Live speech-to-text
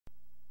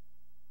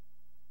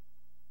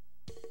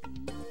Hey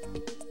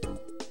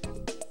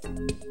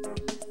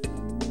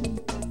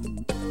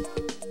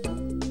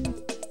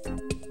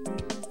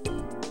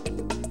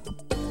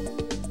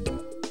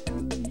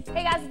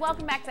guys,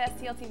 welcome back to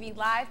STL TV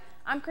Live.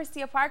 I'm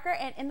Christia Parker,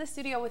 and in the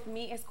studio with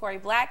me is Corey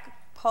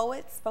Black,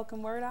 poet,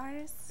 spoken word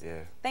artist. Yeah.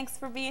 Thanks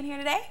for being here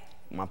today.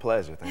 My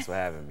pleasure. Thanks for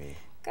having me.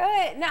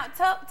 Good. Now,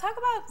 talk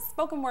about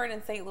spoken word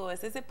in St.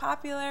 Louis. Is it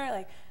popular?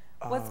 Like,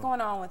 what's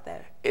going on with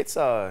it? It's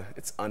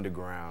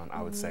underground,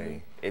 I would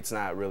say. It's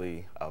not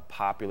really a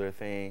popular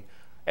thing.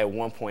 At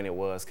one point, it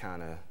was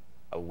kind of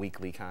a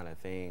weekly kind of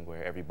thing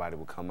where everybody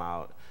would come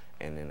out,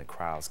 and then the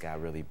crowds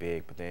got really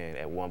big. But then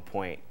at one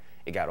point,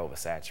 it got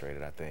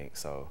oversaturated, I think.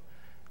 So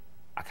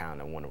I kind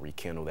of want to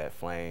rekindle that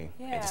flame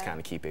and just kind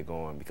of keep it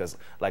going, because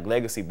like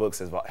legacy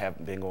books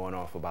have been going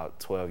on for about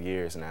 12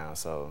 years now.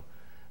 So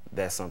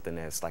that's something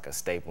that's like a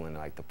staple in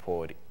like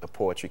the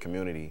poetry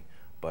community.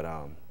 But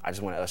I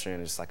just want to usher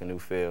in just like a new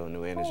feel, a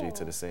new energy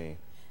to the scene.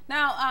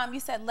 Now, you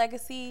said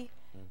legacy.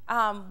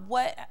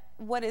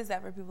 What is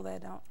that for people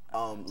that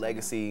don't?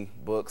 Legacy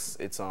Books.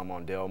 It's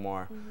on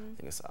Delmar. I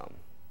think it's I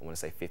want to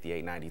say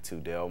 5892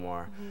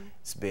 Delmar.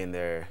 It's been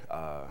there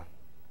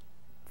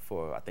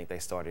for, I think they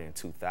started in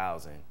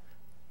 2000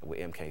 with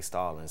M.K.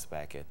 Stallings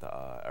back at the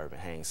Urban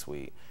Hang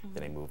Suite.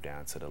 Then they moved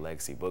down to the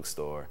Legacy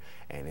Bookstore,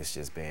 and it's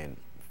just been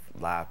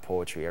live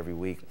poetry every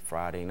week,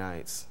 Friday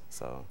nights.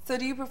 So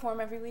do you perform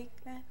every week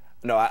then?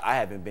 No, I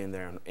haven't been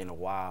there in a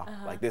while.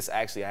 Like this,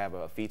 actually, I have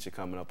a feature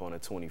coming up on the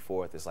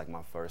 24th. It's like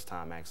my first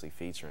time actually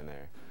featuring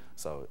there.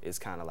 So it's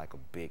kind of like a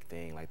big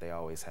thing. Like they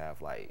always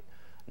have like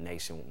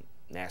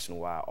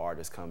nationwide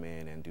artists come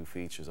in and do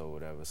features or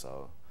whatever.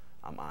 So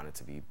I'm honored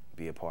to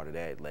be a part of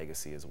that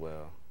legacy as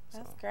well.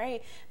 That's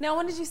great. Now,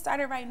 when did you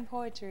start writing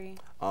poetry?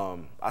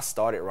 I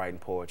started writing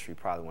poetry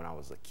probably when I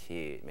was a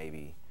kid,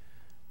 maybe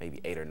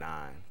 8 or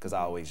 9, because I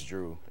always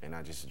drew, and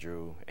I just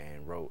drew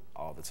and wrote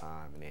all the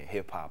time. And then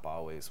hip hop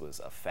always was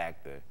a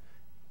factor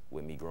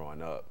with me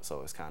growing up.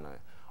 So it's kind of,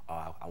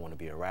 I want to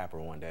be a rapper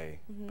one day.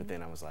 But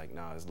then I was like,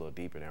 no, it's a little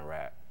deeper than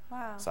rap.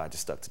 Wow. So I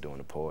just stuck to doing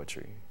the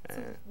poetry.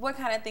 So what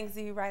kind of things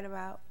do you write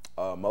about?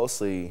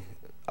 Mostly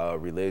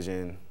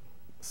religion,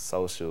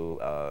 social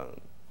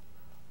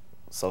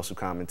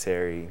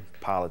commentary,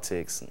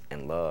 politics,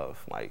 and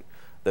love. Like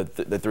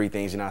the 3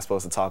 things you're not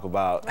supposed to talk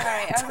about.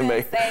 Right. I was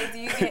gonna say, do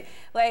you get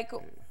like,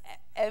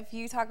 if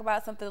you talk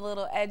about something a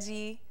little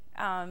edgy,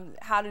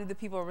 how do the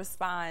people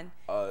respond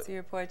to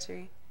your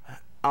poetry?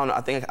 I don't know.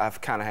 I think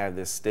I've kind of had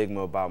this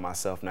stigma about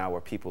myself now,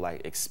 where people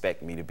like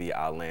expect me to be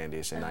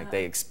outlandish, and like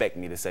they expect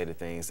me to say the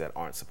things that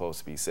aren't supposed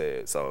to be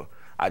said. So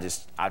I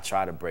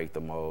try to break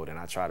the mold, and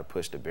I try to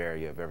push the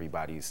barrier of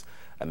everybody's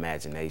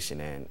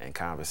imagination and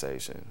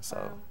conversation. So.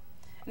 Wow.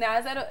 Now,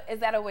 is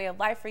that a way of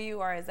life for you,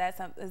 or is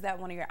that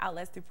one of your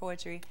outlets through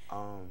poetry?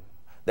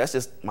 That's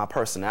just my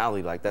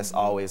personality. Like that's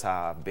always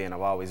how I've been.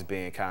 I've always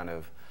been kind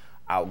of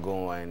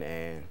outgoing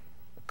and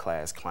a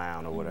class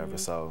clown or whatever.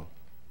 So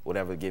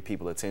whatever get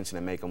people attention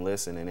and make them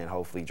listen, and then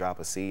hopefully drop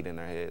a seed in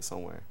their head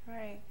somewhere.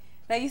 Right.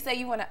 Now you say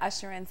you want to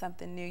usher in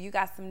something new. You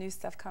got some new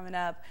stuff coming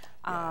up.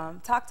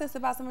 Talk to us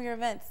about some of your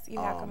events you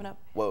have coming up.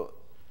 Well,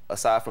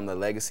 aside from the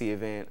Legacy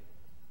event,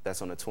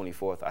 that's on the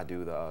 24th. I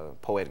do the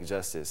Poetic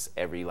Justice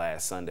every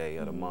last Sunday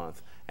of the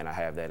month, and I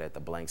have that at the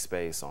Blank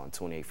Space on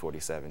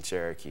 2847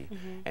 Cherokee.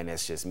 And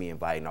that's just me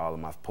inviting all of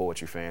my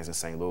poetry fans in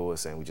St.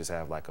 Louis, and we just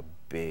have like a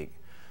big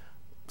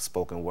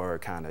spoken word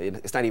kind of,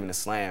 it's not even a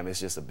slam, it's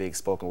just a big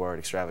spoken word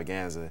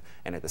extravaganza.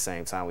 And at the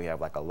same time, we have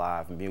like a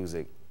live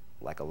music,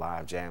 like a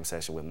live jam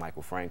session with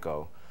Michael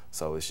Franco.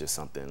 So it's just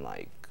something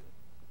like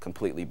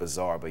completely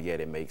bizarre, but yet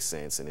it makes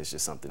sense, and it's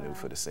just something new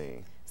for the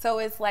scene. So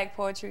it's like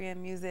poetry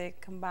and music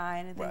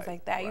combined and things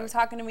like that. You were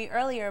talking to me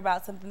earlier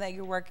about something that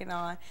you're working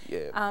on.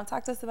 Yeah.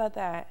 Talk to us about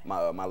that.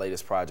 My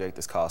latest project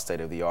is called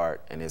State of the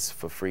Art, and it's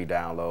for free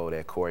download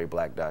at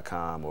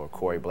coryblack.com or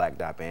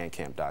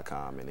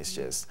coryblack.bandcamp.com, and it's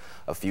just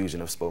a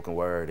fusion of spoken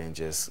word and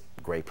just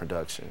great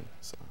production.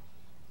 So.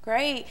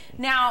 Great.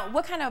 Now,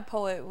 what kind of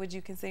poet would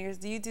you consider?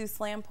 Do you do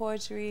slam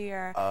poetry,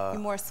 or you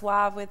more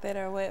suave with it,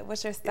 or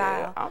what's your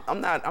style? Yeah,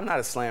 I'm not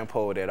a slam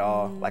poet at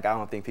all. Like I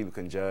don't think people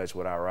can judge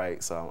what I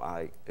write,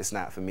 so it's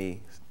not for me.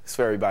 It's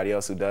for everybody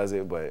else who does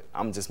it, but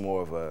I'm just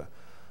more of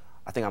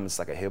I think I'm just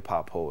like a hip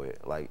hop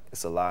poet. Like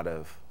it's a lot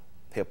of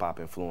hip hop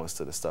influence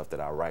to the stuff that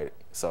I write.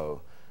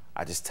 So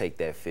I just take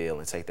that feel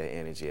and take that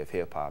energy of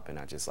hip hop, and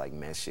I just like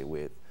mesh it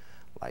with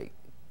like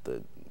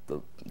the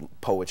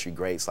poetry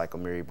greats like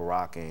Amiri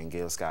Baraka and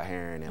Gil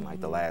Scott-Heron and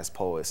like the last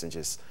poets, and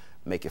just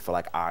make it for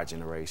like our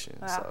generation.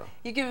 Wow. So.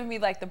 You're giving me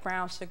like the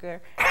brown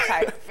sugar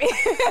type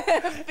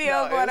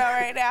feel going on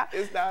right now.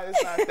 It's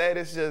not that.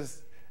 It's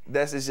just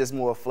that's just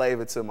more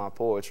flavor to my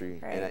poetry,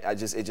 and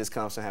it just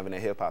comes from having a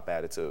hip hop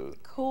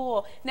attitude.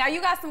 Cool. Now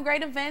you got some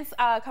great events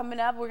coming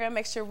up. We're gonna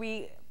make sure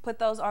we put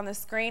those on the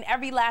screen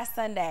every last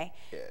Sunday.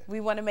 Yeah. We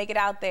want to make it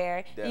out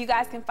there. Definitely. You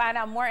guys can find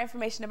out more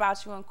information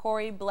about you on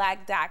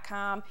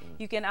CoreyBlack.com.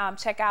 You can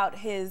check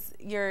out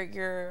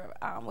your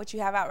what you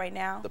have out right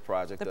now. The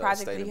project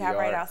that you have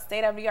right now,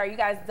 State of the Art. You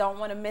guys don't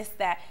want to miss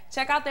that.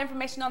 Check out the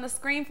information on the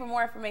screen for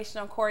more information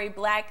on Corey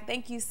Black.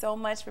 Thank you so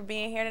much for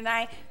being here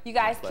tonight. You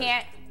guys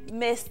can't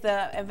miss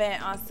the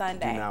event on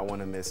Sunday. Do not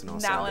want to miss it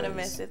on Sunday. Not want to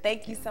miss it.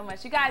 Thank you so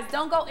much. You guys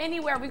don't go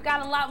anywhere. We've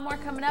got a lot more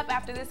coming up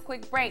after this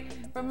quick break.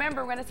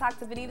 Remember, we're going to talk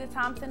to Vanita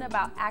Thompson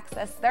about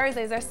Access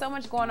Thursdays. There's so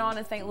much going on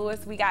in St.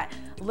 Louis. We got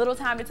little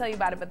time to tell you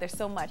about it, but there's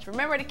so much.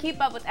 Remember to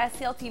keep up with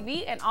STL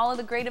TV and all of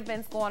the great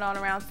events going on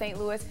around St.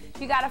 Louis.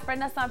 You got to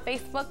friend us on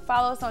Facebook,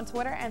 follow us on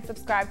Twitter, and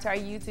subscribe to our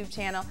YouTube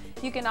channel.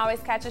 You can always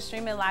catch us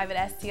streaming live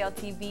at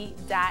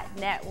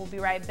stltv.net. We'll be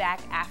right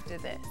back after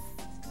this.